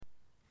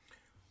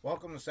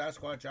Welcome to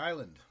Sasquatch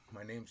Island.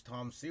 My name's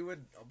Tom Sewid.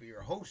 I'll be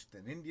your host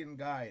and Indian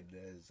guide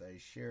as I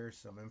share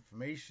some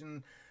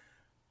information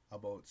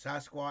about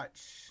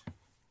Sasquatch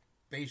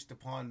based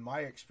upon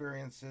my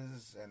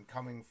experiences and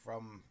coming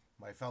from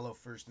my fellow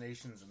First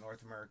Nations and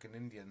North American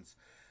Indians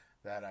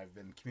that I've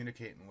been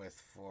communicating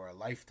with for a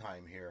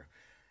lifetime here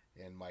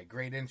in my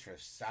great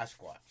interest,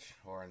 Sasquatch,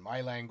 or in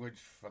my language,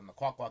 from the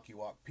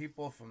Kwakwaka'wakw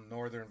people from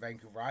northern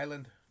Vancouver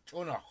Island,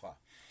 Chonachwa.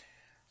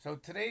 So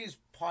today's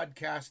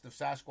podcast of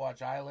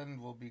Sasquatch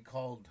Island will be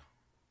called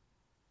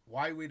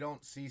Why We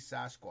Don't See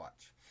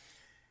Sasquatch.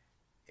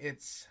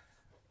 It's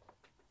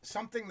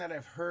something that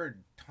I've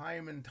heard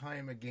time and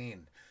time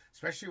again,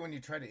 especially when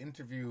you try to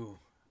interview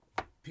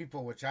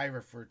people which I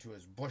refer to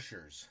as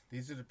bushers.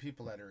 These are the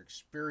people that are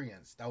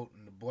experienced out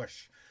in the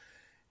bush.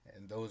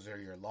 And those are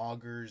your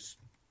loggers,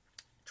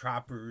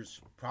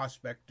 trappers,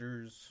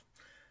 prospectors,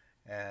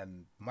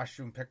 and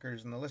mushroom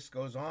pickers, and the list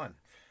goes on.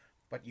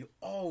 But you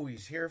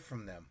always hear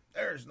from them,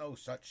 there's no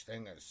such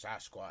thing as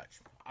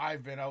Sasquatch.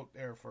 I've been out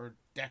there for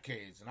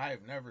decades and I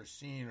have never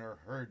seen or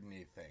heard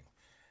anything.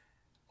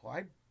 Well,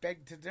 I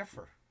beg to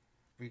differ,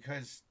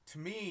 because to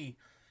me,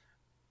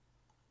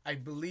 I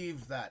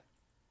believe that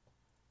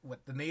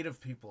what the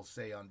native people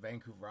say on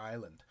Vancouver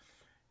Island,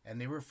 and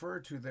they refer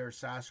to their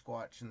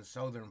Sasquatch in the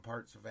southern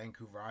parts of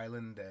Vancouver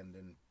Island and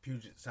in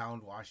Puget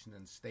Sound,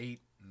 Washington State,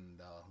 and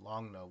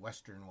along the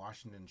western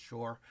Washington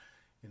shore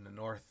in the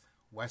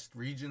northwest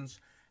regions,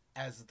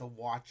 as the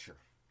Watcher.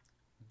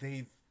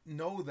 They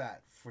know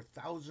that for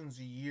thousands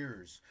of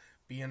years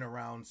being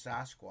around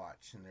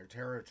Sasquatch in their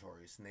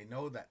territories, and they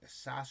know that the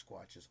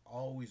Sasquatch is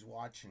always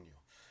watching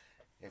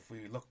you. If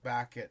we look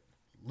back at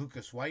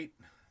Lucas White,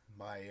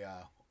 my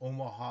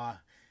Omaha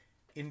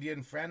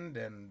Indian friend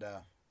and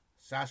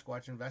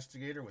Sasquatch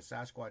investigator with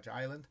Sasquatch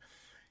Island,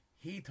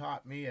 he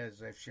taught me,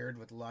 as I've shared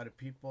with a lot of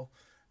people,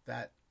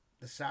 that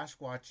the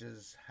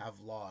Sasquatches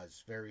have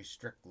laws, very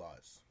strict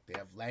laws. They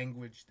have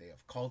language, they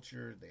have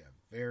culture, they have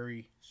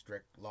very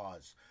strict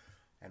laws.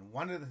 And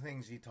one of the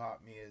things he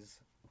taught me is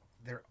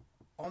they're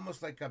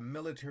almost like a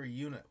military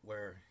unit,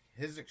 where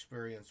his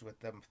experience with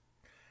them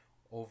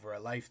over a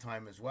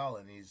lifetime as well,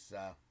 and he's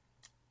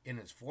in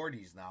his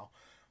 40s now,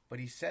 but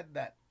he said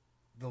that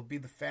there'll be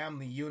the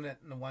family unit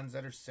and the ones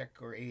that are sick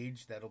or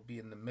aged that'll be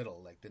in the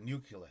middle, like the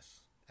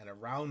nucleus, and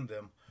around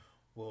them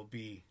will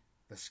be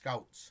the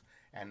scouts.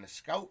 And the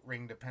scout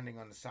ring, depending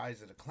on the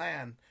size of the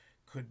clan,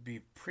 could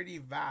be pretty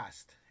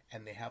vast,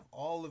 and they have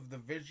all of the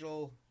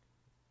visual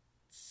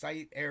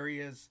sight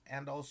areas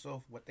and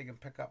also what they can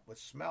pick up with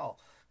smell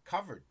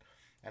covered.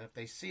 And if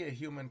they see a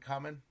human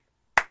coming,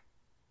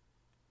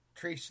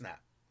 tree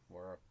snap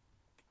or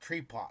a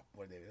tree pop,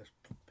 where they just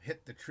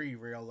hit the tree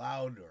real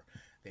loud, or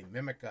they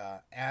mimic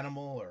a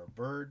animal or a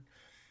bird.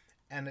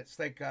 And it's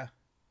like I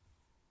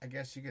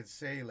guess you could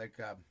say like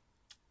a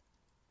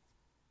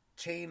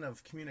chain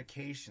of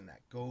communication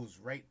that goes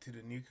right to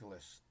the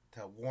nucleus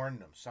to warn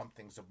them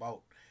something's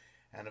about.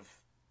 And if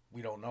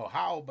we don't know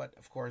how, but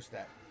of course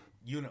that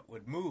unit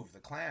would move, the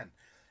clan.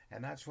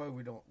 And that's why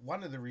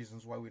one of the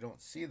reasons why we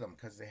don't see them,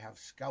 because they have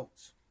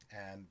scouts.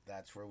 And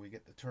that's where we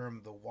get the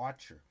term the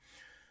Watcher.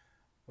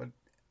 But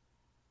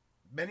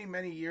many,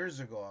 many years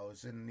ago, I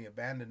was in the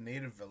abandoned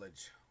native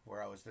village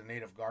where I was the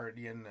native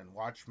guardian and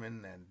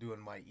watchman and doing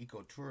my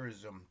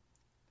ecotourism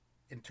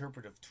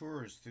interpretive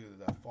tours through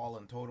the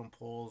fallen totem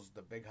poles,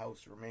 the big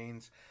house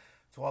remains,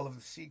 to all of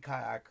the sea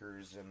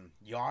kayakers and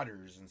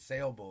yachters and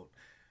sailboat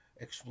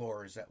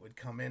explorers that would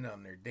come in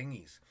on their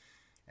dinghies.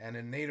 And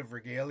in native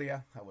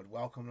regalia, I would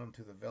welcome them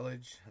to the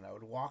village, and I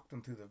would walk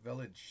them through the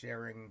village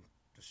sharing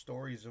the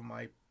stories of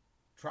my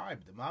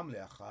tribe, the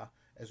Mamlecha,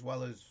 as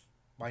well as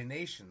my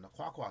nation, the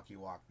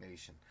Kwakwaka'wakw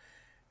Nation.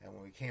 And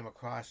when we came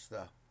across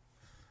the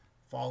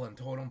fallen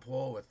totem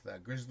pole with a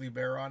grizzly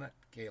bear on it,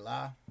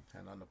 Gela,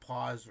 and on the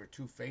paws were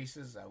two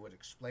faces, I would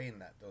explain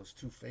that those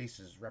two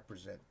faces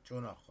represent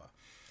Chonachwa.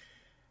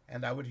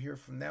 And I would hear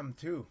from them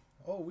too.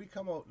 Oh, we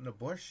come out in the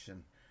bush,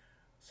 and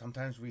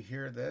sometimes we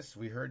hear this.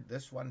 We heard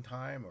this one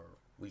time, or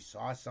we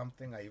saw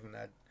something. I even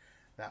had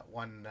that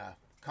one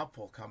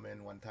couple come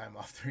in one time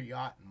off their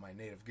yacht in my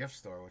native gift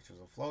store, which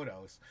was a float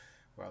house,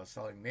 where I was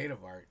selling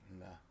native art.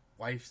 And the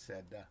wife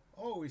said,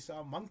 oh, we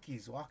saw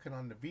monkeys walking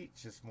on the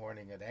beach this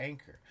morning at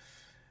anchor.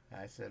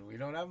 I said, we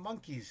don't have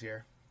monkeys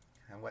here.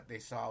 And what they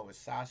saw was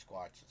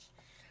Sasquatches.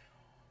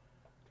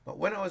 But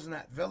when I was in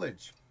that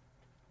village,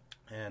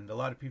 and a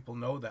lot of people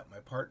know that my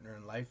partner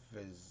in life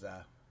is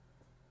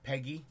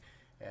Peggy,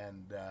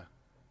 and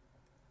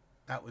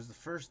that was the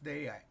first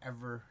day I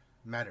ever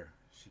met her.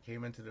 She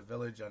came into the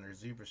village on her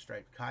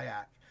zebra-striped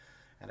kayak,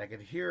 and I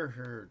could hear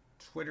her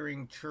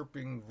twittering,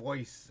 chirping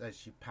voice as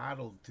she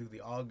paddled through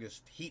the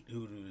August heat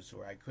hoodoos,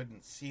 where I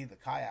couldn't see the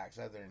kayaks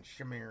other than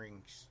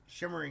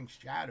shimmering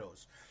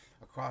shadows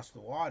across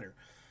the water.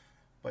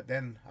 But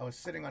then I was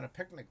sitting on a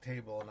picnic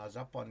table, and I was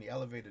up on the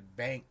elevated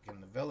bank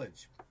in the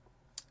village,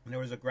 and there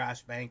was a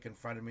grass bank in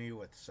front of me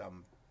with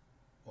some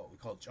what we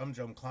call jum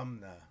clum,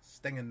 the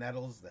stinging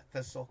nettles, the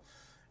thistle,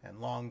 and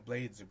long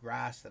blades of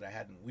grass that I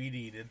hadn't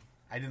weed-eated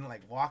I didn't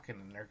like walking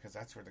in there because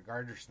that's where the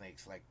garter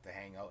snakes like to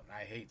hang out, and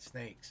I hate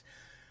snakes.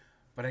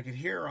 But I could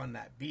hear her on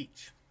that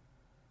beach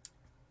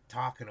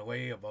talking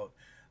away about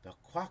the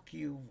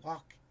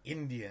Kwakiwak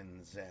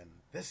Indians, and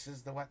this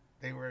is what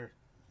they were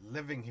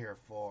living here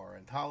for,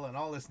 and telling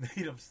all this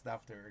native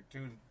stuff to her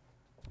two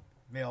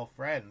male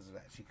friends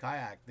that she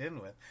kayaked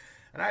in with.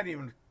 And I didn't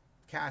even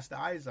cast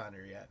eyes on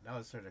her yet. And I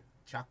was sort of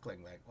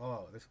chuckling like,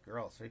 oh, this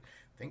girl, she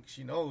thinks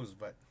she knows,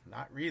 but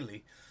not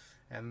really.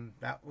 And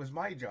that was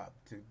my job,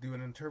 to do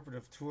an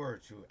interpretive tour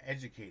to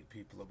educate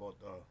people about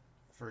the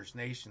First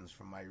Nations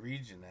from my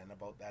region and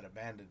about that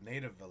abandoned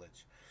native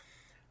village.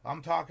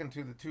 I'm talking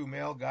to the two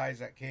male guys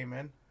that came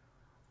in,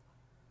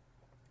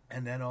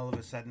 and then all of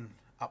a sudden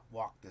up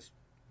walked this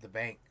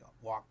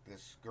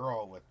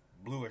girl with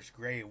bluish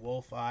gray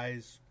wolf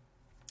eyes,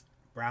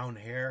 brown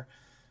hair,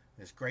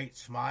 this great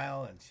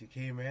smile, and she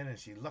came in and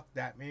she looked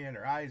at me and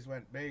her eyes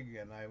went big,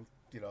 and I,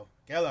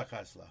 Gela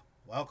Kasla,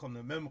 welcome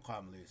to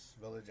Mimkamlis,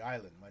 Village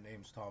Island. My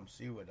name's Tom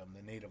Sewid, I'm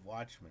the native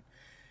watchman.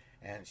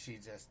 And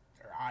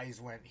her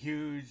eyes went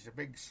huge, a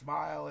big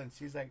smile, and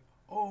she's like,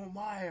 oh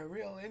my, a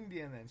real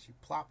Indian. And she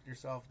plopped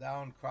herself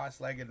down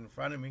cross-legged in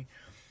front of me,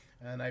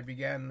 and I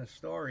began the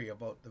story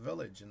about the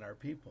village and our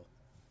people.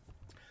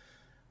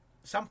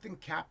 Something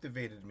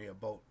captivated me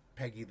about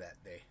Peggy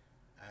that day,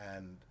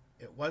 and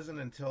it wasn't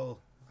until,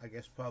 I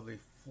guess, probably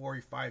 4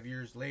 or 5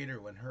 years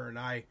later when her and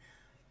I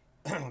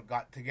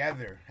got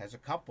together as a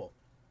couple,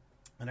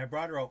 and I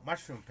brought her out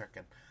mushroom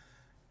picking.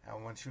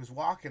 And when she was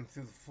walking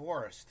through the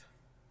forest,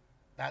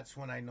 that's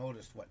when I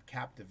noticed what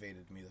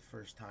captivated me the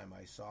first time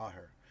I saw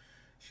her.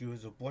 She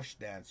was a bush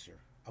dancer,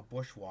 a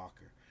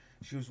bushwalker.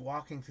 She was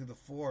walking through the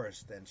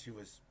forest, and she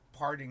was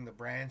parting the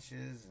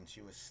branches, and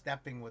she was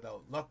stepping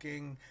without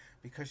looking,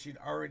 because she'd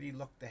already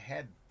looked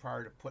ahead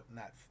prior to putting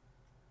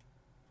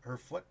her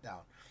foot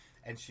down.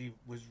 And she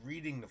was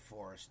reading the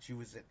forest. She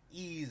was at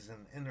ease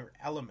and in her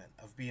element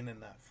of being in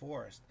that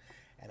forest.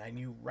 And I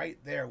knew right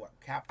there what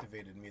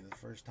captivated me the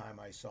first time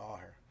I saw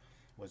her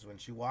was when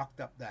she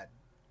walked up that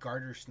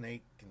garter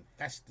snake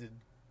infested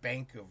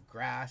bank of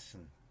grass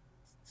and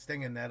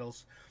stinging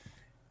nettles.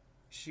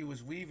 She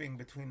was weaving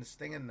between the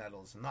stinging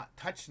nettles, not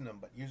touching them,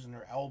 but using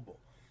her elbow.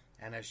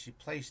 And as she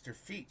placed her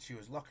feet, she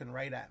was looking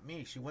right at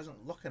me. She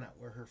wasn't looking at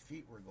where her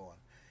feet were going.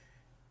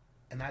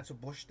 And that's a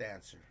bush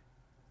dancer,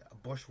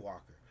 a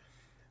bushwalker.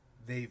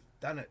 They've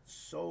done it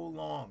so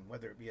long,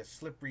 whether it be a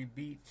slippery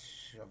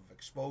beach of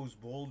exposed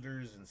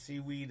boulders and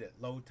seaweed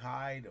at low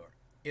tide, or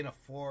in a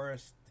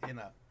forest, in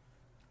a,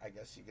 I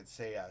guess you could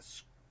say, a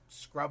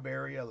scrub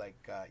area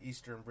like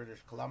eastern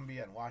British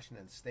Columbia and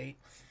Washington State.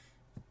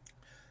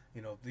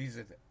 These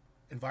are the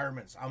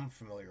environments I'm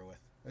familiar with,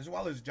 as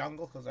well as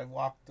jungle, because I've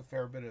walked a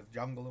fair bit of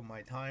jungle in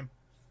my time,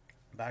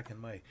 back in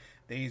my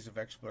days of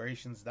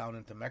explorations down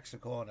into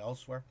Mexico and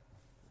elsewhere.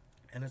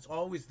 And it's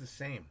always the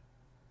same.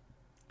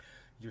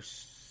 You're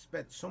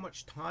spent so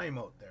much time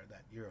out there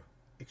that you're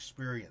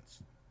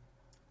experienced,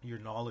 you're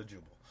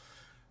knowledgeable.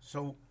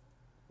 So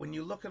when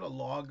you look at a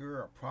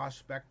logger, a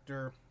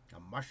prospector, a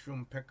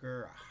mushroom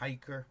picker, a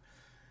hiker,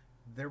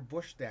 they're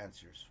bush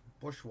dancers,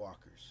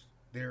 bushwalkers.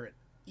 They're at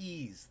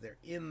ease, they're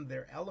in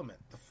their element,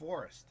 the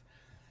forest.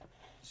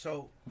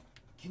 So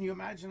can you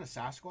imagine a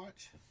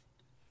Sasquatch?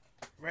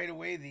 Right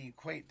away they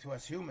equate to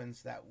us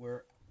humans that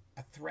we're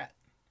a threat.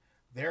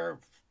 Their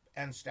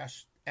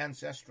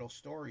ancestral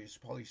stories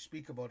probably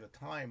speak about a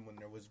time when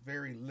there was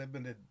very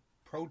limited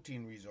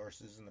protein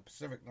resources in the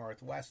Pacific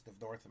Northwest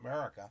of North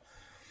America,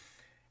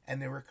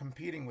 and they were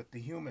competing with the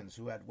humans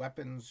who had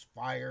weapons,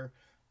 fire,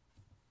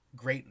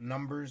 great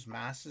numbers,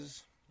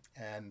 masses,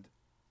 and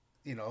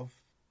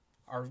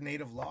our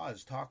native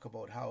laws talk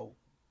about how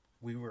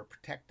we were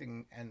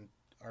protecting and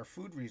our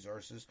food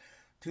resources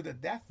to the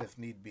death if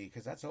need be,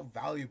 because that's how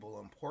valuable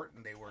and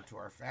important they were to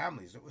our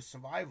families. It was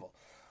survival.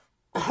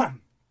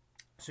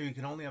 So you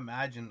can only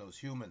imagine those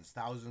humans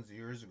thousands of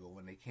years ago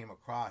when they came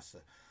across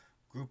a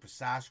group of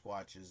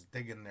Sasquatches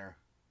digging their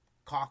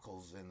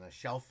cockles in a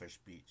shellfish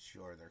beach,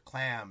 or their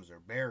clams or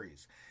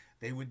berries.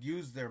 They would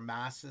use their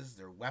masses,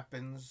 their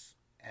weapons,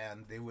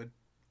 and they would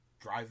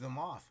drive them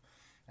off.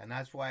 And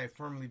that's why I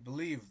firmly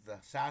believe the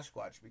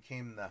Sasquatch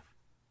became the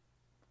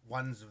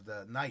ones of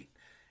the night,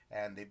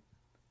 and they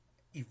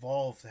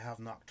evolved to have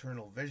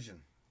nocturnal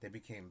vision. They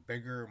became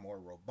bigger, more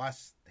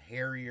robust,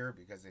 hairier,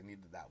 because they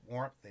needed that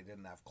warmth. They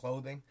didn't have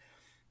clothing.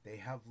 They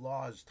have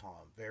laws,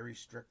 Tom, very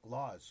strict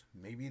laws.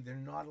 Maybe they're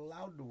not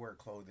allowed to wear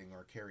clothing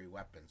or carry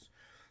weapons.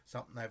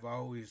 Something I've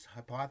always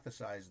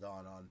hypothesized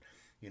on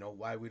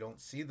why we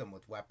don't see them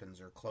with weapons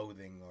or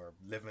clothing, or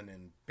living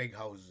in big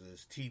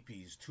houses,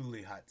 teepees,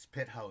 tule huts,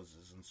 pit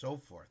houses, and so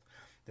forth.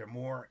 They're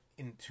more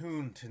in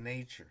tune to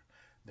nature.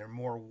 They're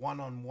more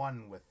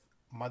one-on-one with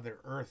Mother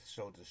Earth,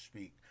 so to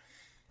speak.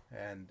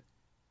 And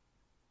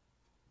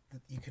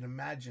you can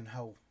imagine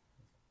how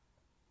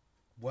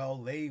well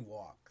they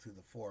walk through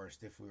the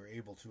forest if we were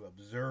able to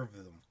observe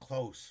them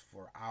close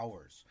for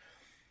hours.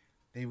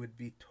 They would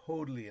be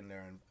totally in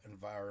their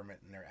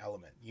environment and their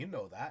element. You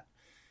know that.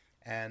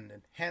 And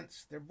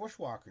hence, they're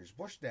bushwalkers,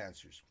 bush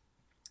dancers.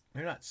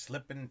 They're not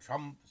slipping,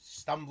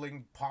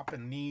 stumbling,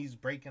 popping knees,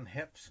 breaking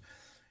hips.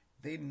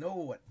 They know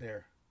what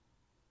they're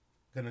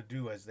going to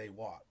do as they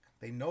walk.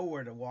 They know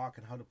where to walk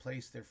and how to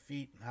place their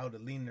feet and how to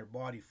lean their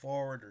body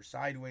forward or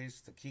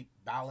sideways to keep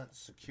balance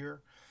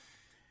secure.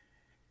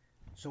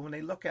 So when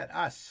they look at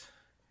us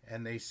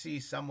and they see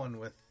someone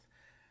with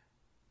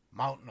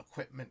mountain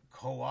equipment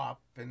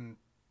co-op and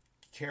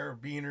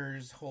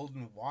carabiners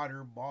holding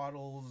water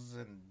bottles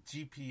and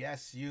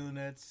GPS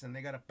units, and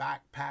they got a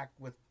backpack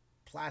with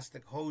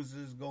plastic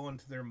hoses going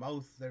to their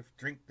mouth to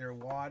drink their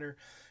water,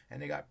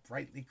 and they got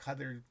brightly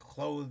colored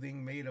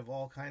clothing made of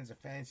all kinds of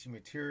fancy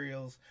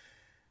materials,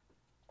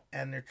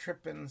 and they're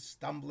tripping,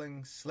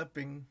 stumbling,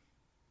 slipping,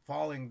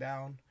 falling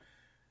down.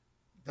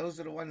 Those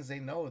are the ones they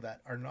know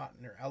that are not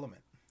in their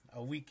element.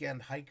 A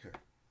weekend hiker,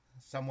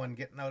 someone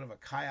getting out of a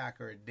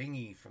kayak or a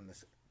dinghy from the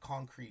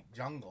concrete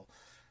jungle,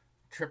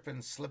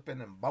 tripping,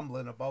 slipping, and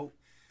bumbling about.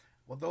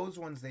 Well, those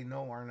ones they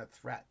know aren't a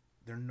threat.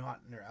 They're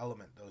not in their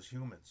element, those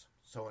humans.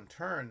 So in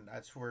turn,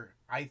 that's where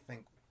I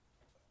think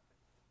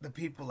the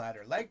people that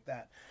are like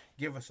that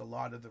give us a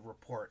lot of the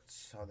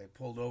reports. How they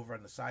pulled over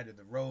on the side of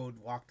the road,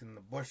 walked in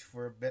the bush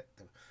for a bit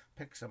to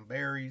pick some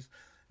berries,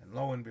 and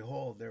lo and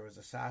behold, there was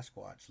a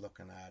Sasquatch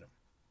looking at them.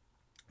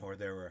 Or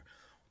they were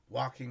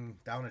walking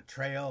down a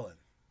trail and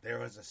there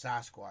was a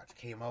Sasquatch,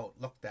 came out,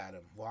 looked at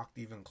him, walked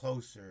even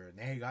closer, and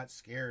they got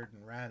scared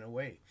and ran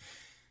away.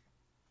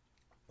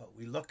 But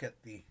we look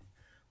at the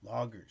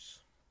loggers,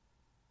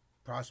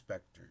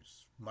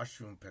 prospectors,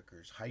 mushroom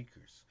pickers,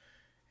 hikers,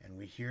 and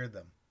we hear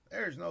them.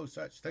 There's no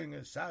such thing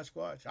as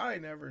Sasquatch. I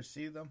never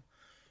see them.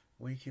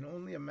 We can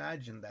only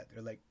imagine that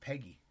they're like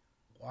Peggy,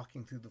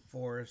 walking through the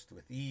forest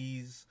with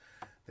ease.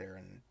 They're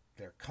in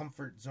their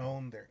comfort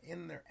zone. They're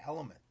in their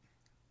element.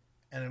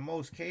 And in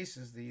most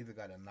cases, they either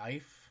got a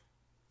knife,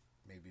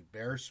 maybe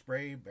bear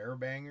spray, bear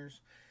bangers,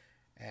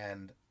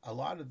 and a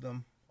lot of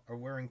them are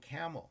wearing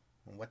camo.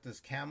 And what does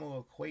camo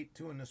equate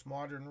to in this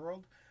modern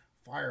world?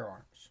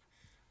 Firearms.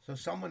 So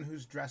someone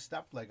who's dressed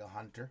up like a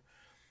hunter,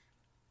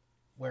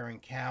 wearing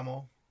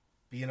camo,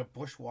 being a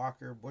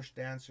bushwalker, bush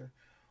dancer,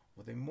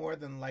 well, they more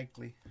than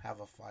likely have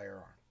a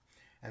firearm.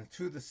 And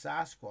to the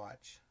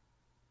Sasquatch,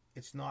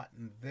 it's not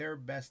in their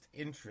best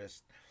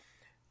interest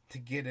to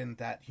get in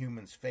that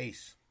human's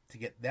face, to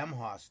get them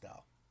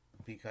hostile.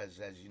 Because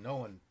as you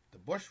know, in the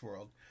bush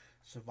world,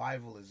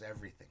 survival is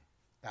everything.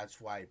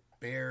 That's why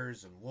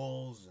bears and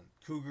wolves and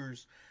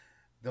cougars,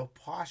 they'll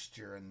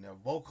posture and they'll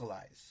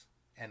vocalize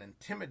and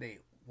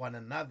intimidate one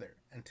another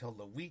until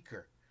the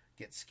weaker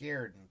gets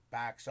scared and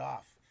backs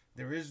off.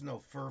 There is no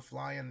fur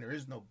flying, there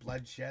is no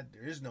bloodshed,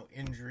 there is no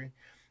injury.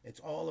 It's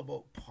all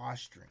about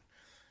posturing.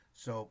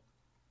 So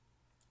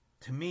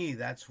to me,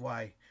 that's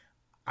why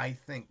I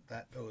think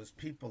that those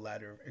people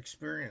that are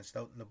experienced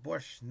out in the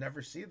bush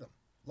never see them.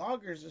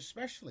 Loggers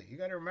especially. You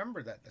got to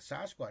remember that the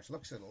Sasquatch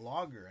looks at a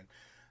logger and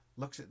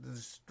looks at the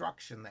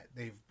destruction that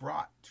they've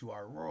brought to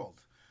our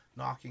world.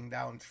 Knocking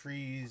down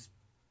trees,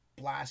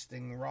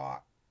 blasting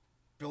rock,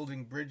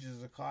 building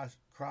bridges across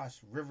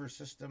river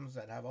systems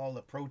that have all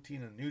the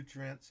protein and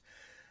nutrients.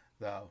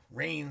 The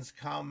rains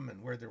come,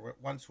 and where there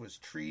once was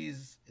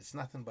trees, it's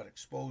nothing but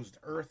exposed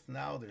earth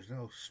now. There's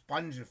no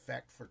sponge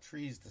effect for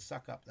trees to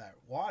suck up that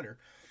water.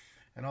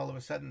 And all of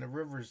a sudden, the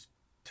rivers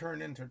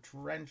turn into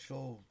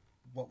torrential,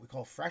 what we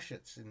call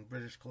freshets in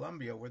British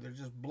Columbia, where they're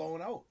just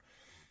blown out.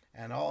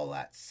 And all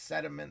that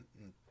sediment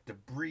and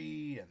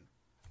debris and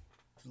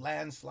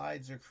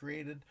landslides are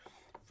created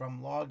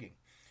from logging.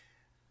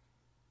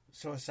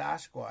 So a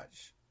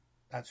Sasquatch,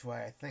 that's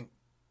why I think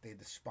they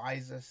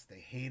despise us, they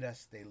hate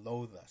us, they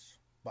loathe us.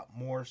 But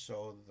more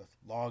so the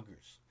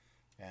loggers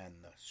and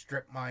the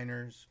strip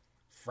miners,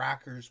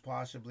 frackers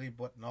possibly,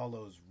 putting all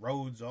those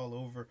roads all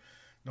over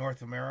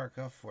North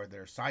America for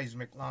their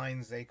seismic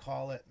lines, they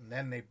call it. And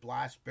then they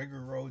blast bigger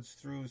roads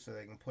through so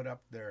they can put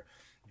up their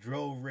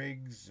drill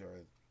rigs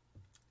or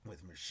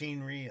with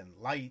machinery and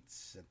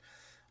lights and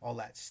all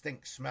that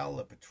stink smell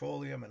of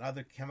petroleum and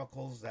other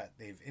chemicals that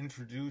they've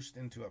introduced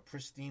into a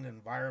pristine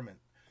environment.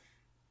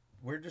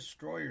 We're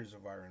destroyers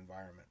of our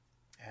environment.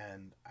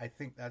 And I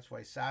think that's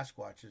why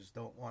Sasquatches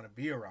don't want to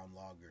be around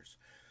loggers.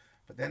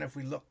 But then if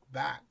we look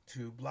back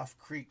to Bluff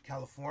Creek,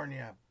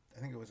 California,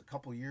 I think it was a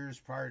couple years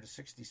prior to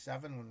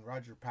 1967 when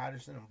Roger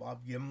Patterson and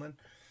Bob Gimlin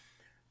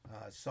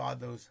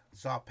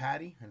saw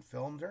Patty and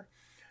filmed her.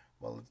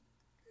 Well,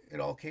 it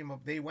all came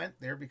up. They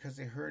went there because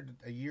they heard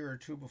a year or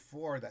two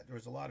before that there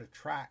was a lot of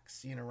tracks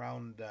seen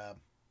around a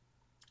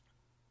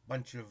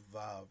bunch of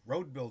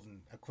road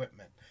building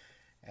equipment.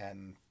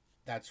 And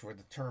that's where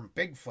the term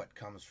Bigfoot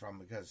comes from,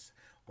 because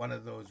one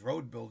of those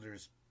road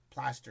builders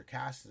plaster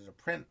cast as a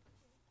print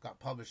got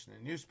published in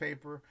a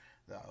newspaper.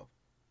 The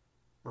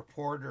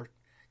reporter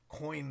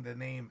coined the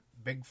name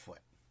Bigfoot,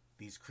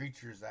 these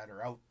creatures that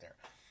are out there.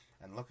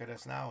 And look at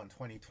us now in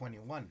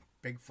 2021.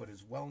 Bigfoot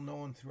is well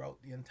known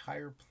throughout the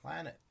entire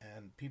planet,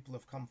 and people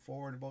have come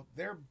forward about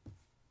their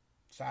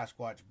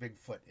Sasquatch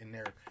Bigfoot in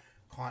their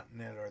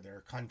continent or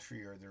their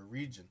country or their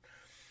region.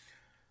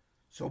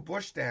 So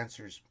bush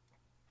dancers,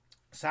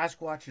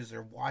 Sasquatches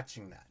are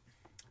watching that.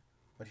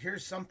 But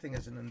here's something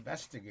as an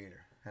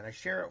investigator, and I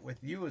share it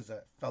with you as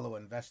a fellow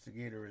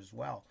investigator as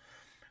well.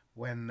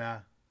 When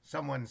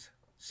someone's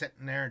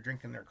sitting there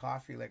drinking their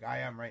coffee like I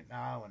am right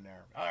now, and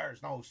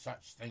there's no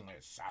such thing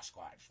as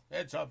Sasquatch.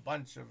 It's a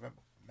bunch of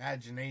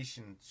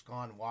imagination. It's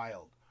gone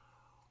wild.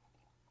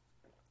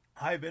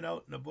 I've been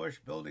out in the bush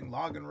building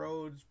logging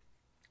roads,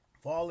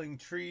 falling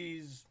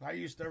trees. I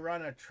used to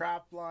run a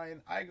trap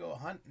line. I go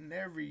hunting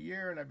every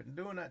year, and I've been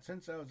doing that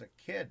since I was a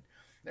kid.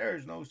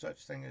 There's no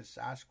such thing as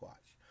Sasquatch.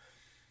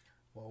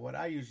 Well, what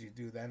I usually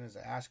do then is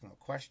I ask them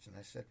a question.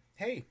 I said,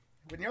 hey,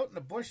 when you're out in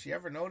the bush, you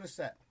ever notice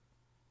that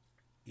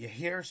you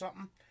hear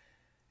something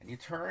and you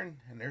turn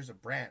and there's a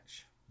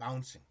branch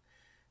bouncing,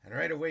 and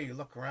right away you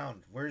look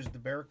around. Where's the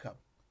bear cub,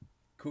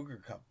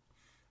 cougar cub,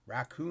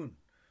 raccoon,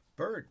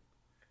 bird?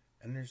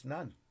 And there's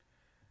none.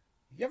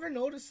 You ever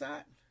notice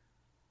that?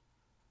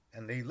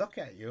 And they look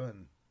at you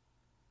and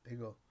they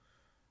go,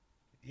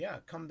 yeah,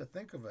 come to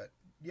think of it,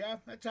 yeah,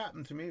 that's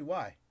happened to me.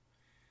 Why?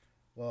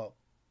 Well,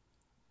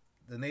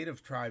 the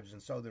native tribes in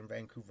southern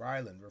Vancouver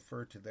Island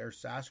refer to their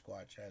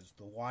Sasquatch as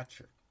the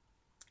Watcher.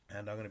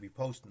 And I'm going to be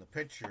posting a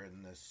picture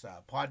in this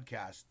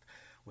podcast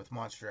with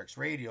Monster X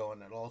Radio,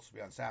 and it'll also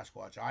be on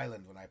Sasquatch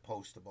Island when I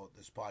post about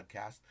this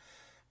podcast.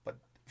 But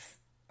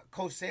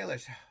Coast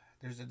Salish,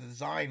 there's a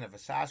design of a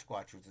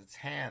Sasquatch with its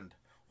hand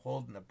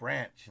holding a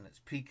branch and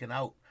it's peeking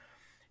out.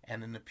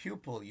 And in the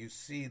pupil, you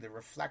see the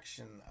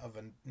reflection of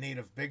a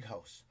native big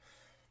house.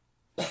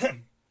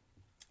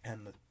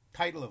 And the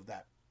title of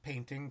that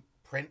painting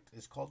print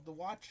is called The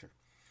Watcher.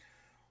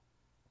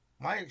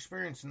 My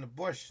experience in the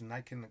bush, and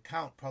I can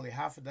count probably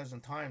half a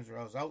dozen times where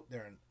I was out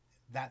there, and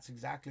that's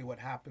exactly what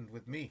happened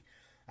with me.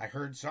 I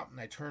heard something,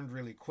 I turned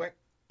really quick,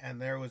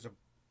 and there was a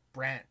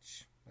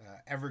branch,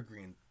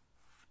 evergreen,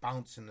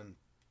 bouncing and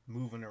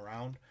moving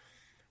around.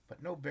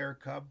 But no bear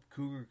cub,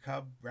 cougar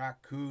cub,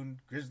 raccoon,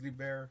 grizzly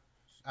bear,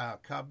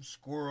 cub,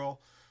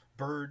 squirrel,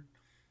 bird.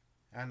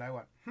 And I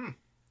went,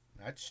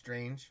 that's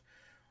strange.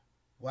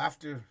 Well,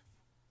 after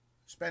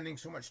spending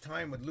so much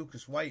time with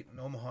Lucas White in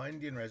Omaha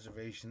Indian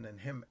Reservation and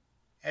him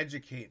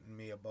educating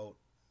me about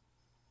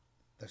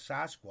the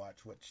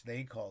Sasquatch, which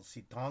they call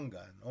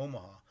Sitonga in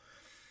Omaha,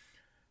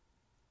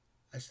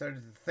 I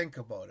started to think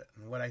about it.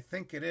 And what I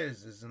think it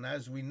is, and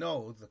as we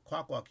know, the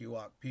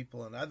Kwakwaka'wakw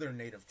people and other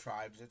native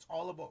tribes, it's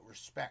all about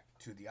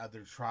respect to the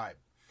other tribe.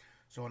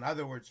 So in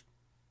other words,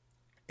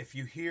 if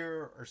you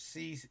hear or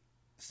see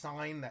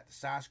sign that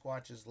the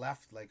Sasquatch is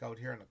left, like out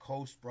here on the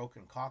coast,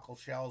 broken cockle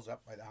shells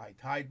up by the high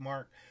tide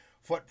mark,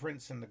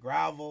 footprints in the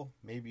gravel,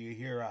 maybe you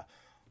hear a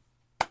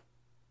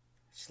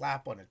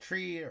slap on a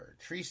tree or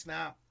a tree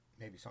snap,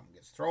 maybe something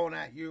gets thrown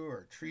at you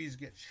or trees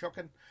get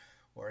shooken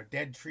or a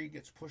dead tree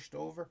gets pushed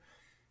over,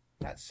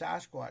 that's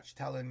Sasquatch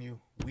telling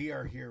you, we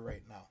are here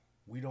right now.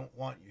 We don't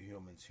want you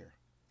humans here.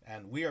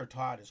 And we are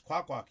taught as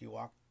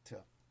Kwakwaka'wakw to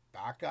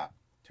back up,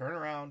 turn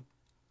around,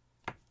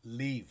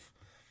 leave.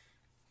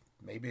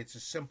 Maybe it's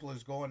as simple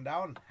as going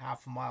down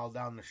half a mile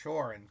down the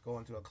shore and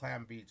going to a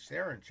clam beach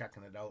there and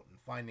checking it out and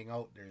finding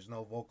out there's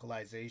no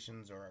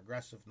vocalizations or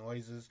aggressive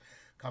noises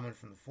coming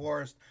from the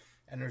forest,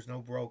 and there's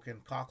no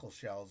broken cockle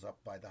shells up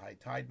by the high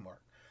tide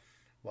mark.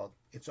 Well,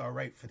 it's all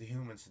right for the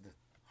humans to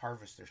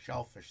harvest their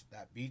shellfish at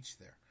that beach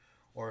there.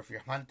 Or if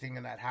you're hunting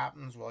and that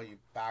happens, well, you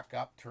back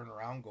up, turn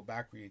around, go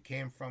back where you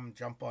came from,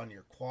 jump on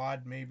your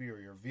quad maybe or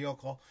your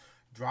vehicle,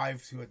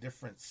 drive to a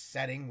different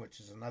setting,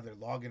 which is another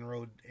logging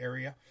road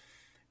area,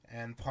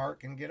 and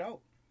park and get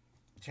out.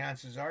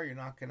 Chances are you're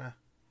not going to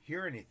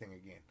hear anything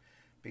again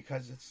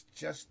because it's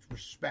just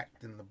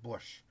respect in the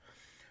bush.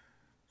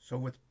 So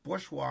with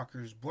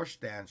bushwalkers, bush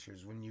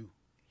dancers, when you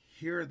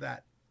hear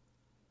that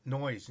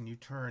noise and you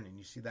turn and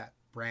you see that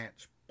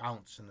branch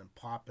bouncing and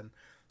popping,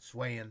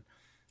 swaying,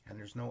 and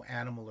there's no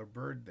animal or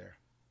bird there,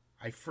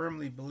 I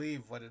firmly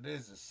believe what it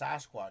is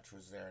Sasquatch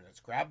was there, and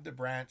it's grabbed the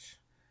branch,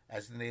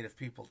 as the native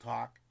people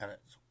talk, and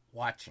it's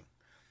watching.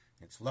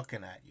 It's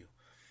looking at you.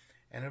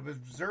 And it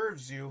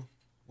observes you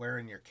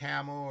wearing your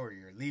camo or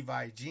your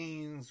Levi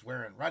jeans,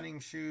 wearing running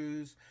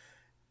shoes,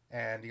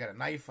 and you got a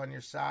knife on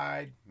your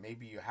side.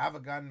 Maybe you have a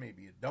gun,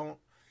 maybe you don't.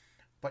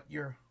 But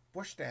you're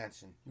bush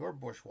dancing, you're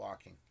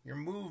bushwalking. You're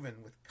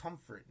moving with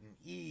comfort and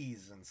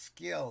ease and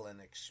skill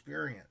and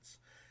experience.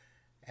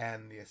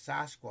 And the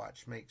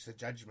Sasquatch makes a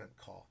judgment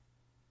call.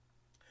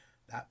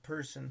 That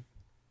person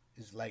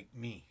is like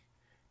me,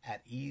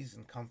 at ease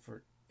and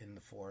comfort in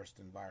the forest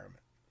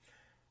environment.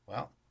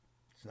 Well,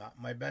 it's not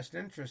in my best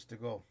interest to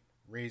go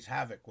raise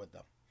havoc with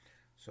them.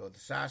 So the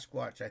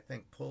Sasquatch, I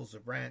think, pulls the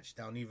branch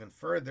down even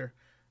further,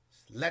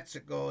 lets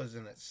it go,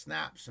 and it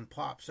snaps and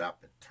pops up,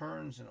 it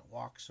turns and it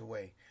walks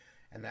away.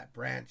 And that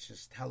branch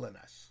is telling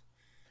us,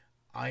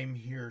 I'm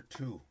here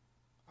too.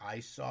 I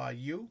saw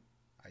you.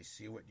 I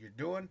see what you're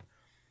doing.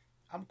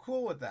 I'm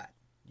cool with that.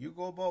 You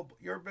go about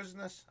your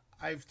business.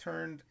 I've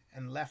turned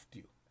and left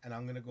you, and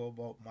I'm going to go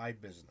about my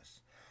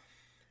business.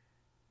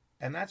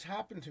 And that's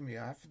happened to me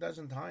half a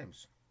dozen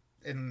times.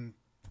 In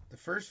the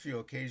first few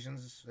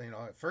occasions,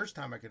 the first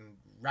time I can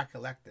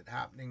recollect it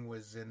happening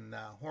was in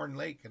Horn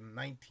Lake in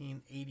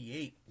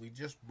 1988. We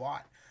just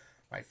bought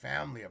my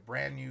family a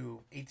brand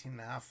new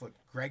 18.5-foot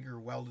Gregor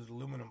welded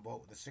aluminum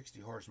boat with a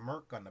 60-horse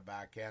Merc on the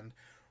back end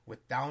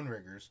with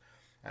downriggers.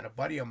 And a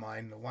buddy of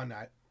mine, the one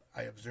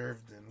I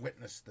observed and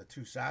witnessed the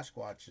two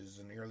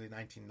Sasquatches in the early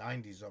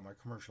 1990s on my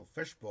commercial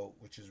fish boat,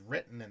 which is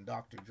written in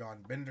Dr. John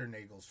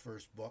Bindernagel's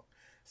first book,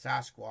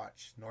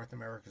 Sasquatch, North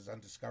America's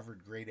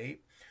Undiscovered Great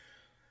Ape.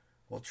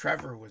 Well,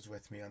 Trevor was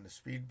with me on the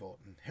speedboat,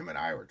 and him and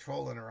I were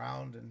trolling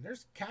around, and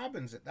there's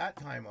cabins at that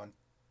time on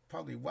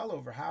probably well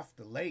over half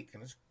the lake,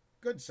 and it's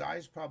good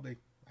size, probably,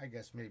 I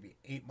guess, maybe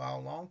 8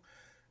 mile long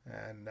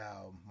and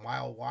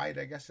mile wide,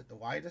 I guess, at the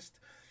widest.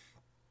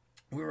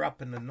 We were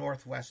up in the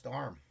northwest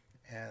arm,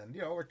 and,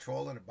 we're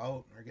trolling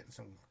about, and we're getting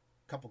some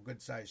couple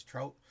good-sized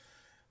trout,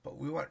 but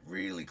we went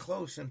really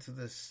close into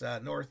this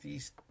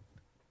northeast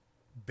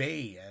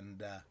bay,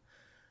 and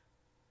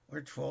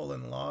we're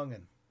trolling along,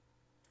 and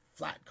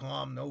flat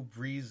calm, no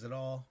breeze at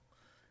all,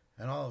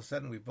 and all of a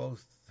sudden we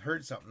both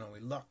heard something, and we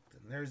looked,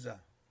 and there's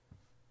a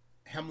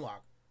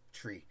hemlock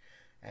tree,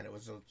 and it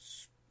was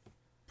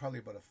probably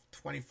about a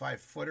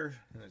 25-footer,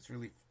 and it's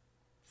really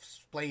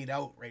splayed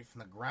out right from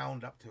the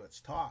ground up to its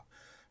top.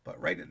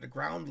 But right at the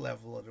ground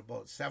level at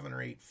about 7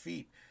 or 8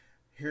 feet,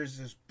 here's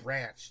this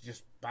branch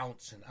just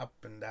bouncing up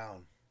and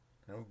down.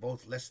 And we're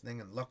both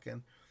listening and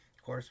looking.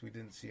 Of course, we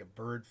didn't see a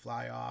bird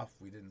fly off.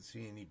 We didn't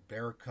see any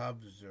bear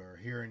cubs or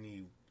hear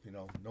any,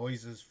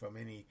 noises from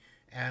any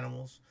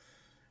animals.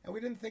 And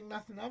we didn't think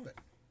nothing of it.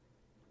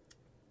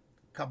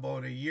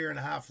 About a year and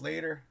a half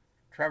later,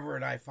 Trevor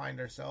and I find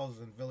ourselves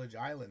in Village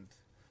Island,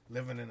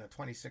 living in a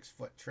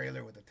 26-foot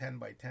trailer with a 10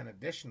 by 10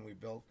 addition we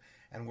built,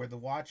 and we're the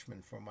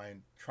watchmen for my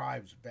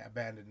tribe's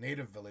abandoned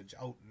native village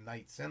out in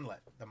Knight's Inlet,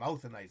 the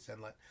mouth of Knight's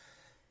Inlet,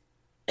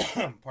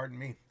 pardon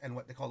me, and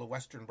what they call the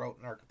Western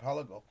Broughton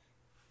Archipelago.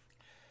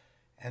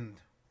 And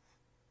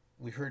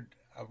we heard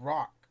a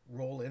rock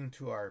roll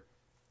into our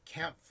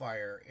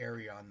campfire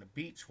area on the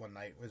beach one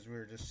night as we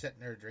were just sitting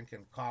there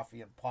drinking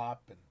coffee and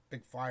pop and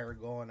big fire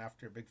going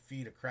after a big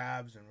feed of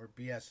crabs, and we're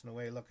BSing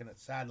away looking at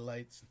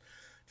satellites and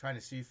trying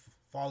to see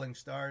falling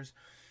stars.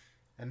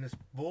 And this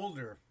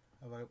boulder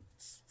about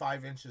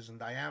 5 inches in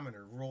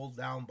diameter rolled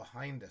down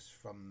behind us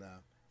from the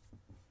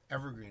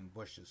evergreen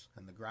bushes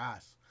and the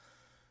grass.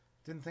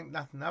 Didn't think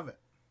nothing of it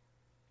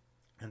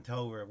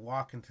until we were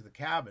walking to the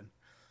cabin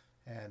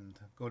and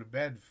go to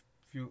bed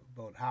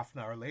about half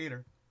an hour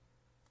later,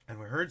 and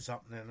we heard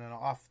something, and then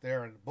off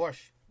there in the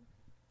bush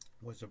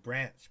was a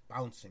branch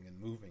bouncing and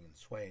moving and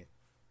swaying.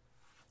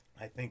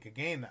 I think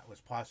again that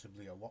was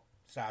possibly a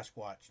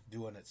Sasquatch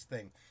doing its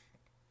thing,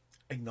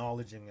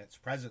 acknowledging its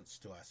presence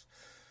to us.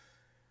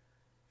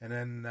 And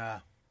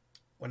then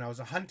when I was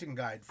a hunting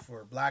guide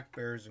for black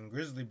bears and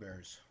grizzly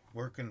bears,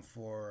 working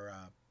for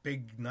a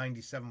big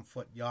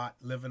 97-foot yacht,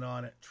 living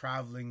on it,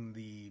 traveling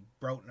the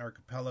Broughton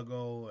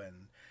Archipelago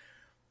and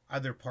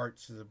other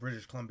parts of the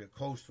British Columbia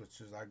coast, which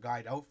is our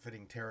guide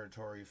outfitting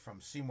territory from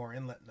Seymour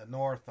Inlet in the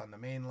north on the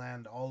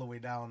mainland all the way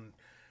down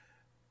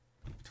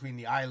between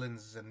the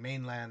islands and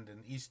mainland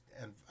and east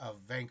and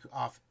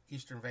off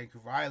eastern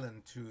Vancouver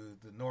Island to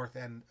the north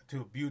end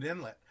to Butte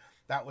Inlet.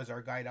 That was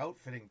our guide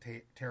outfitting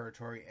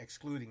territory,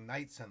 excluding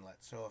Knight's Inlet.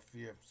 So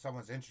if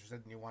someone's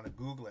interested and you want to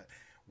Google it,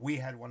 we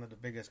had one of the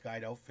biggest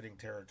guide outfitting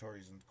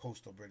territories in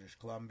coastal British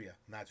Columbia,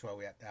 and that's why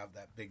we had to have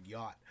that big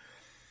yacht.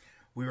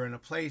 We were in a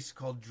place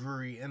called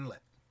Drury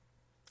Inlet.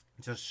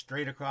 Just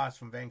straight across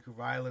from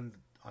Vancouver Island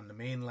on the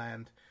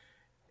mainland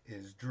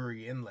is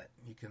Drury Inlet.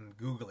 You can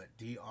Google it,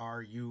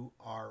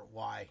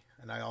 Drury.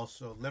 And I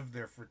also lived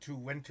there for 2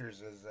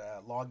 winters as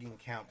a logging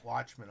camp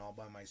watchman all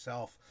by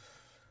myself.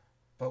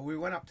 But we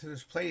went up to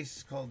this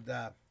place called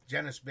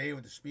Genesee Bay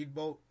with a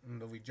speedboat,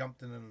 and we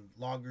jumped in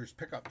a logger's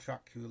pickup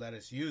truck who let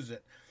us use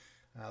it,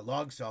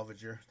 log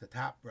salvager, the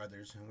Tapp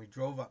brothers, and we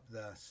drove up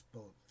the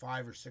about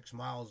 5 or 6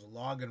 miles of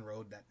logging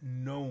road that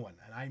no one,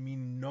 and I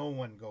mean no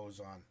one, goes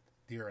on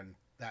during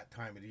that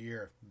time of the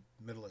year,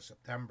 middle of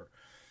September.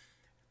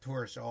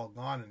 Tourists are all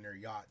gone in their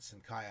yachts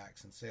and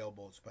kayaks and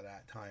sailboats by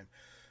that time.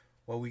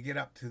 Well, we get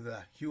up to the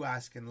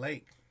Huascan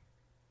Lake,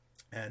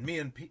 and me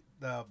and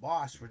the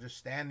boss were just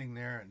standing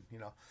there,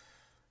 and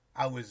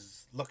I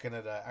was looking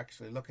at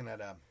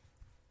a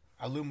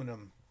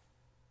aluminum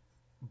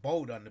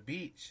boat on the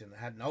beach, and it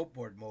had an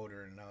outboard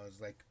motor, and I was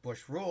like,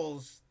 Bush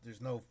rules, there's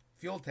no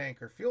fuel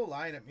tank or fuel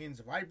line. It means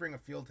if I bring a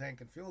fuel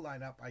tank and fuel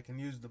line up, I can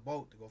use the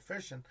boat to go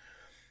fishing,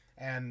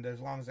 and as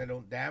long as I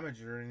don't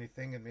damage it or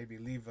anything, and maybe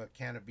leave a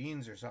can of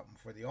beans or something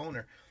for the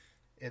owner,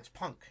 it's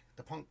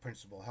the punk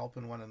principle,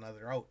 helping one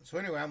another out. So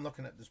anyway, I'm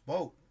looking at this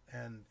boat,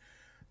 and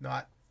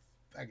not,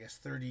 I guess,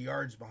 30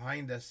 yards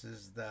behind us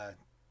is the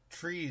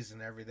trees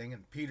and everything,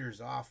 and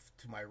Peter's off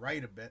to my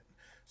right a bit,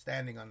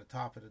 standing on the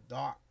top of the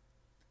dock,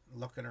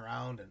 looking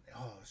around, and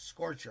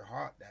scorcher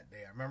hot that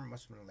day. I remember it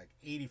must have been like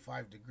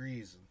 85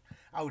 degrees, and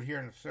out here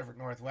in the Pacific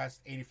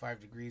Northwest, 85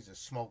 degrees is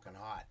smoking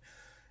hot,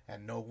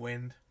 and no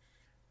wind.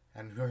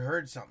 And we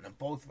heard something, and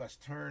both of us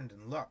turned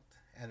and looked,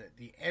 and at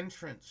the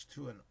entrance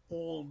to an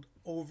old,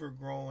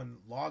 overgrown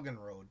logging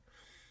road,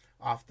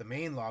 off the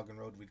main logging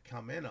road we'd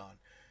come in on,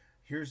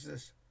 here's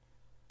this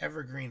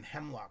evergreen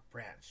hemlock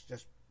branch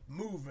just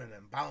moving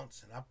and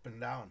bouncing up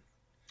and down.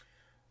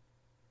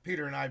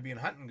 Peter and I, being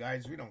hunting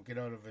guides, we don't get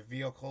out of a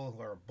vehicle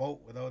or a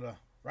boat without a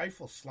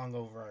rifle slung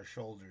over our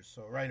shoulders.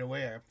 So right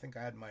away, I think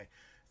I had my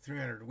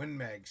 300 Win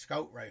Mag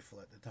scout rifle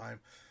at the time,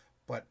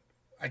 but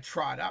I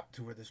trot up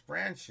to where this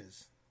branch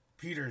is.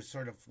 Peter's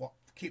sort of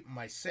keeping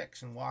my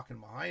six and walking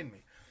behind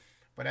me.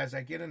 But as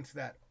I get into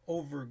that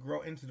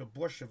into the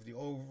bush of the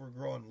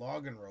overgrown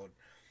logging road,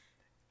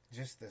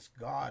 just this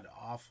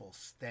god-awful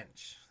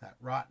stench, that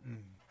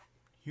rotten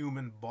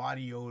human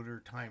body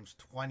odor times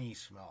 20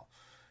 smell.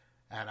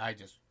 And I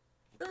just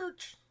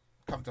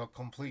come to a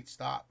complete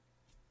stop.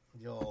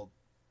 The old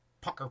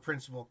pucker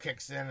principle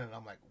kicks in, and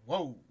I'm like,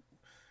 whoa,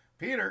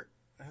 Peter,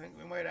 I think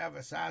we might have a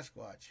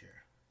Sasquatch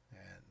here.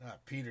 And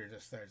Peter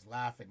just starts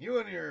laughing. You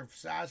and your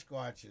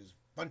Sasquatch is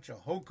a bunch of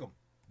hokum.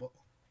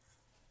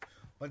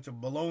 Bunch of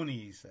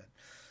baloney, he said.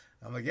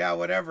 I'm like, yeah,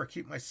 whatever.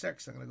 Keep my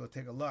six. I'm going to go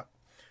take a look.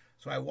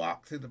 So I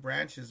walked through the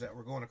branches that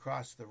were going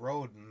across the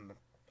road and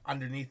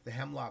underneath the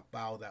hemlock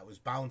bough that was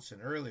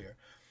bouncing earlier.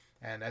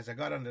 And as I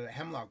got under the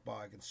hemlock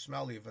bough, I could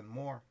smell even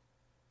more.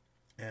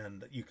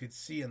 And you could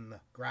see in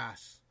the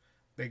grass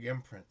big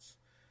imprints.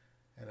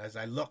 And as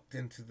I looked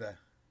into the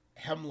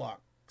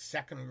hemlock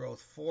second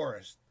growth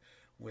forest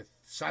with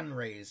sun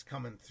rays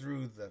coming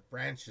through the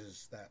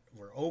branches that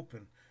were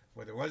open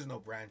where there was no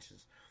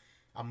branches,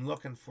 I'm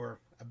looking for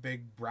a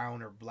big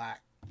brown or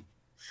black,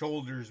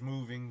 shoulders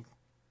moving,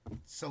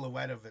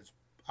 silhouette of its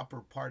upper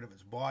part of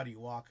its body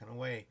walking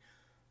away,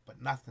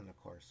 but nothing, of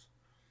course.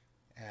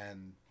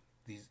 And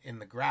these in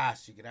the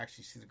grass, you could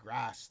actually see the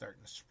grass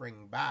starting to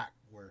spring back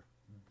where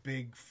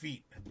big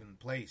feet had been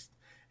placed.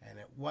 And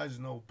it was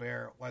no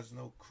bear, it was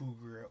no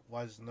cougar, it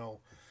was no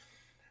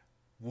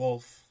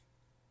wolf.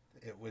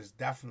 It was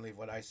definitely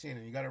what I seen.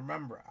 And you got to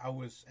remember, I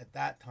was at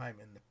that time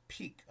in the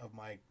peak of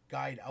my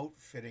guide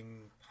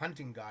outfitting,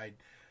 hunting guide,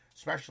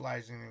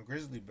 specializing in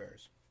grizzly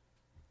bears.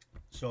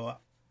 So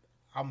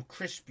I'm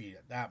crispy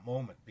at that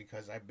moment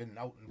because I've been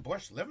out in the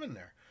bush living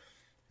there.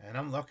 And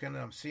I'm looking and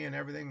I'm seeing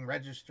everything,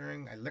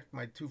 registering. I licked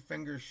my 2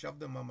 fingers,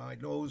 shoved them on my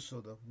nose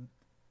so the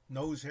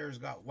nose hairs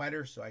got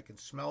wetter so I could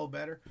smell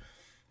better.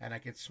 And I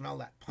could smell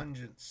that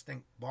pungent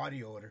stink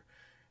body odor.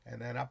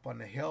 And then up on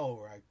the hill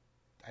where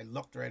I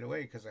looked right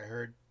away because I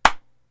heard,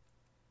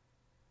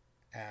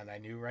 and I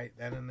knew right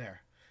then and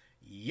there,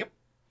 yep,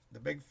 the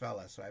big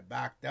fella. So I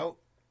backed out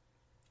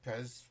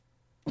because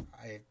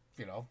I,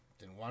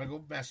 didn't want to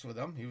go mess with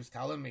him. He was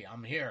telling me,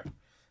 I'm here.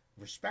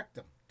 Respect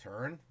him.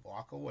 Turn,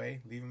 walk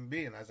away, leave him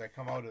be. And as I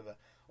come out of the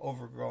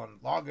overgrown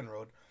logging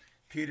road,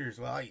 Peter's,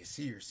 well, you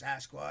see your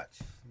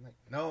Sasquatch? I'm like,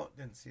 no,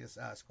 didn't see a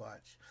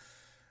Sasquatch.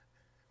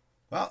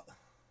 Well,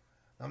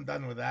 I'm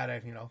done with that.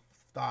 I,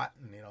 thought,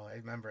 and I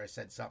remember I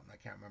said something, I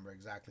can't remember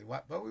exactly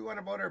what, but we went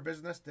about our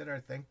business, did our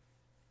thing.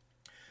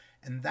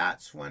 And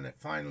that's when it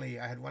finally,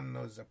 I had one of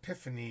those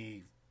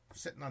epiphany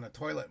sitting on a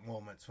toilet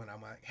moments when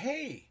I'm like,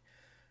 hey,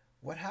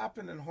 what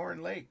happened in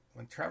Horn Lake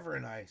when Trevor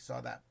and I saw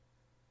that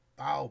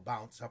bough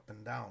bounce up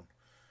and down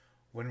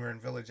when we were in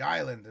Village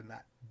Island and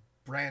that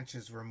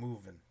branches were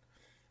moving?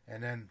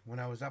 And then when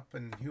I was up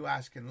in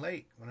Huascan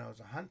Lake, when I was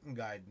a hunting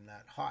guide in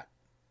that hot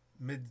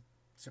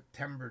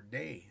mid-September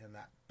day, and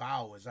that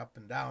bough was up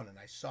and down, and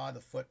I saw the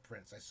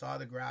footprints, I saw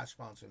the grass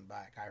bouncing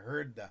back, I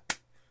heard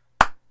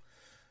the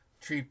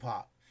tree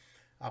pop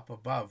up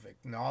above,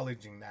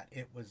 acknowledging that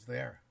it was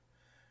there.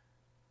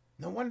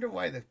 No wonder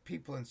why the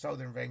people in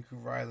southern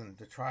Vancouver Island,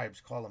 the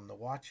tribes, call him the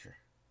Watcher,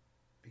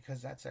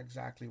 because that's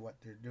exactly what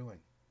they're doing.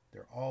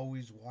 They're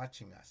always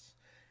watching us,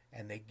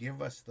 and they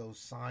give us those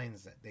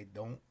signs that they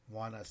don't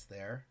want us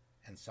there.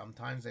 And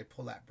sometimes they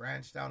pull that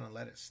branch down and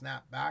let it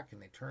snap back,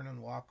 and they turn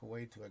and walk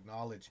away to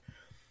acknowledge,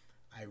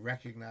 I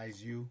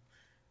recognize you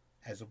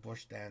as a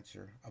bush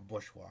dancer, a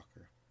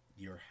bushwalker.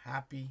 You're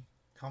happy,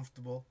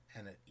 comfortable,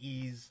 and at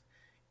ease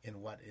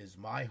in what is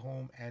my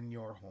home and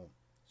your home.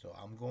 So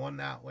I'm going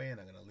that way, and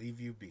I'm going to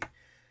leave you be.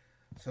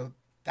 So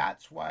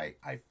that's why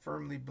I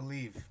firmly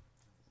believe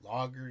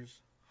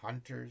loggers,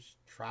 hunters,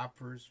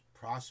 trappers,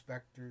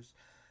 prospectors,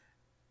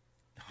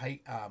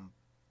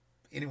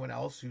 anyone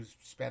else who's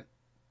spent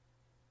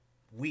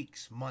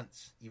weeks,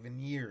 months, even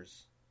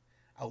years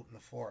out in the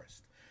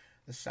forest,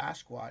 the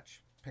Sasquatch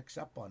picks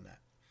up on that.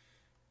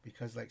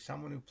 Because like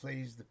someone who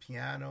plays the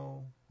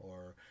piano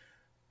or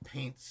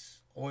paints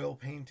oil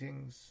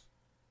paintings,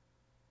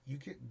 you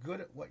get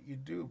good at what you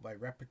do by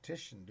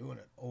repetition, doing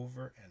it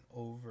over and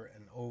over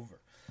and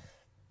over.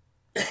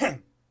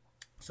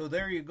 So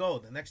there you go.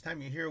 The next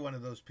time you hear one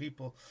of those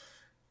people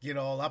get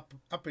all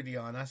uppity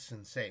on us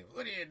and say,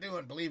 what are you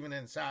doing believing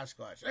in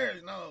Sasquatch?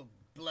 There's no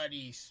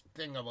bloody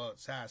thing about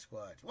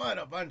Sasquatch. What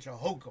a bunch of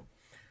hokum.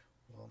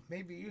 Well,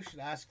 maybe you should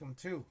ask them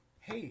too.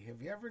 Hey,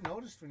 have you ever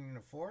noticed when you're in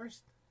a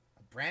forest,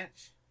 a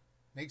branch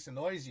makes a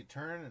noise, you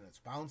turn and it's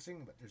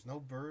bouncing, but there's no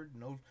bird,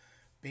 no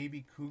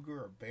baby cougar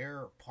or bear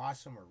or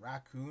possum or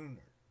raccoon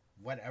or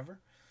whatever?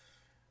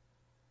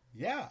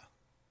 Yeah.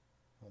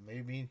 Well,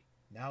 maybe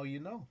now you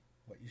know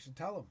what you should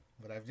tell them.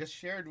 What I've just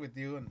shared with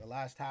you in the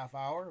last half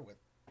hour with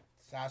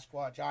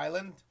Sasquatch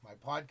Island, my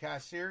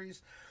podcast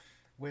series,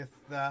 with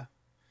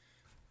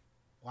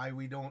why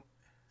we don't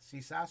see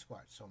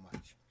Sasquatch so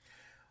much.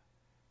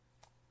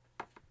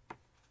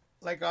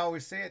 Like I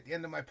always say at the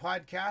end of my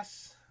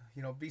podcasts,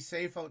 be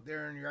safe out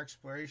there in your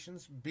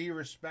explorations. Be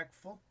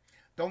respectful.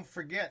 Don't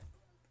forget,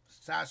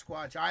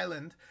 Sasquatch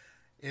Island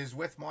is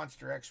with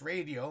Monster X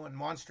Radio, and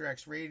Monster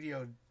X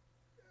Radio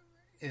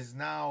is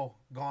now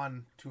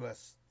gone to a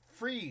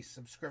free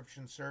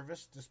subscription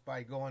service just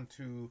by going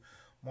to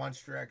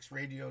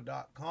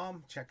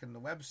monsterxradio.com, checking the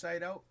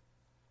website out.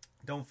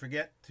 Don't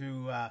forget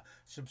to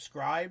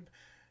subscribe.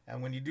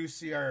 And when you do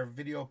see our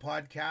video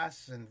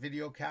podcasts and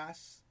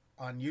videocasts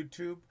on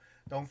YouTube,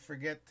 don't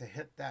forget to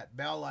hit that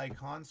bell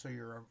icon so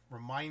you're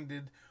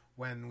reminded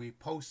when we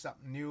post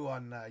something new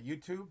on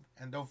YouTube.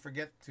 And don't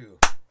forget to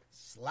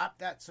slap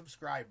that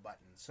subscribe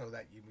button so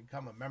that you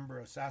become a member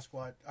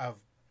of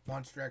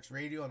Monster X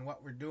Radio and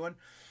what we're doing.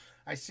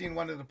 I seen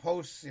one of the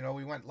posts,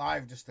 we went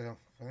live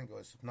I think it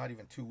was not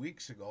even 2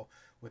 weeks ago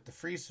with the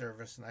free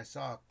service, and I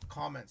saw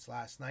comments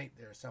last night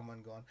there,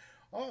 someone going,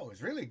 oh, it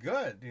was really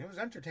good, it was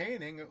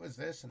entertaining, it was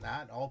this and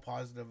that, all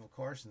positive, of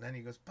course, and then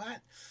he goes,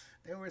 but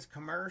there was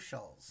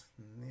commercials,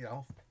 and,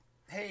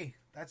 hey,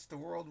 that's the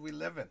world we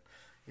live in,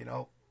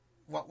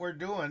 what we're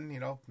doing,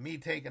 me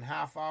taking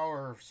half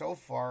hour so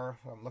far,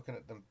 I'm looking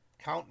at the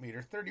count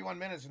meter, 31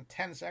 minutes and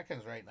 10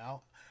 seconds right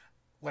now,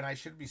 when I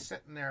should be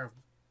sitting there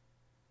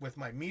with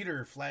my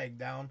meter flag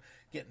down,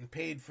 getting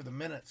paid for the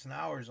minutes and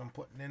hours I'm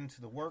putting into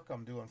the work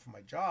I'm doing for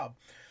my job.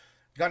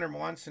 Gunnar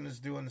Monson is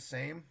doing the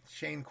same.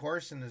 Shane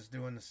Corson is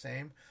doing the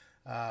same.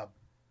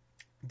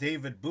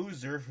 David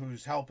Boozer,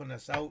 who's helping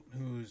us out,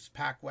 who's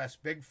Pac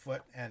West Bigfoot,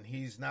 and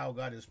he's now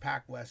got his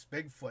Pac West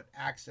Bigfoot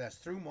access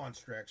through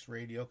Monster X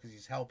Radio because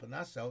he's helping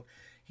us out.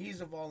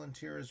 He's a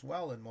volunteer as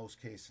well in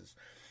most cases.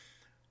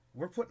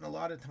 We're putting a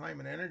lot of time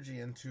and energy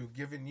into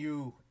giving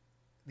you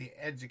the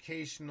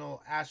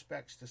educational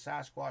aspects to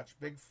Sasquatch,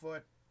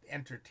 Bigfoot,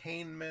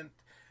 entertainment,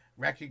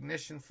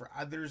 recognition for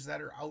others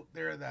that are out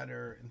there that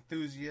are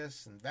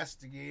enthusiasts,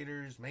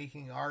 investigators,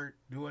 making art,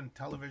 doing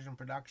television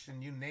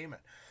production, you name it.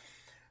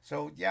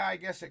 So, yeah, I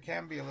guess it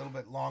can be a little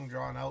bit long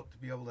drawn out to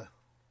be able to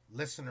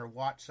listen or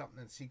watch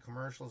something and see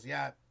commercials.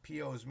 Yeah, it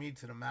POs me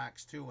to the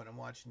max, too, when I'm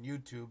watching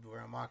YouTube,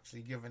 where I'm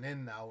actually giving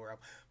in now, where I'm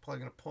probably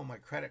going to pull my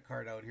credit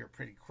card out here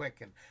pretty quick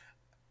and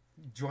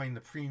join the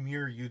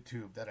premier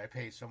YouTube that I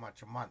pay so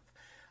much a month.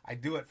 I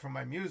do it for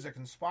my music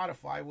and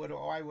Spotify.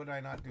 Why would I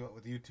not do it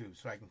with YouTube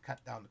so I can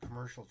cut down the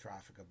commercial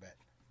traffic a bit?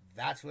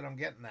 That's what I'm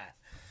getting at.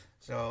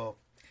 So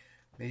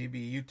maybe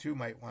you too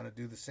might want to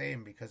do the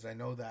same, because I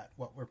know that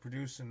what we're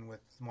producing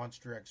with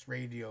Monster X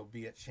Radio,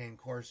 be it Shane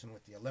Corson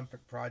with the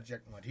Olympic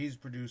Project and what he's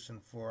producing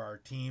for our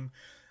team,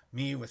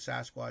 me with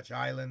Sasquatch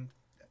Island,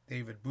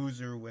 David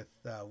Boozer with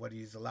what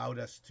he's allowed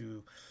us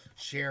to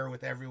share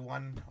with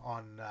everyone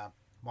on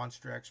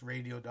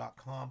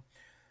monsterxradio.com.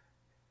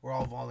 We're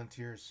all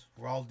volunteers.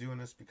 We're all doing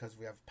this because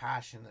we have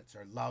passion. It's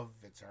our love.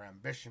 It's our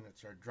ambition.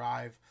 It's our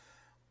drive.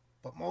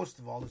 But most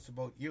of all, it's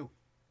about you.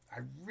 I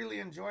really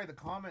enjoy the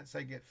comments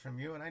I get from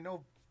you, and I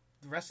know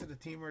the rest of the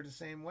team are the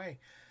same way.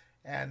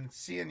 And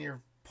seeing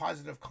your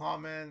positive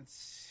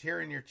comments,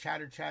 hearing your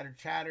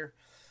chatter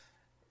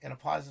in a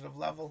positive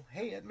level,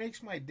 hey, it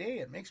makes my day.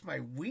 It makes my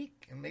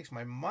week. It makes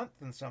my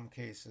month in some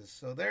cases.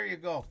 So there you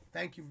go.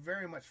 Thank you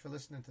very much for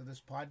listening to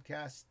this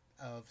podcast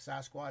of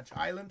Sasquatch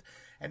Island.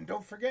 And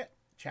don't forget,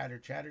 chatter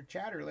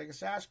like a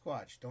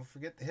Sasquatch. Don't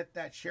forget to hit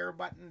that share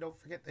button. Don't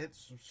forget to hit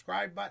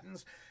subscribe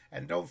buttons.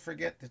 And don't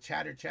forget to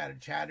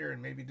chatter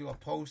and maybe do a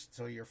post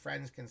so your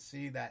friends can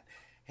see that,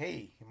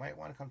 hey, you might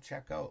want to come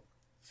check out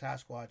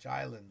Sasquatch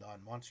Island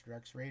on Monster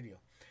X Radio.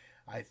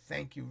 I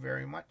thank you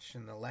very much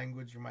in the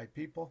language of my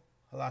people.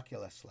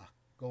 Halakilasla.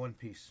 Go in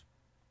peace.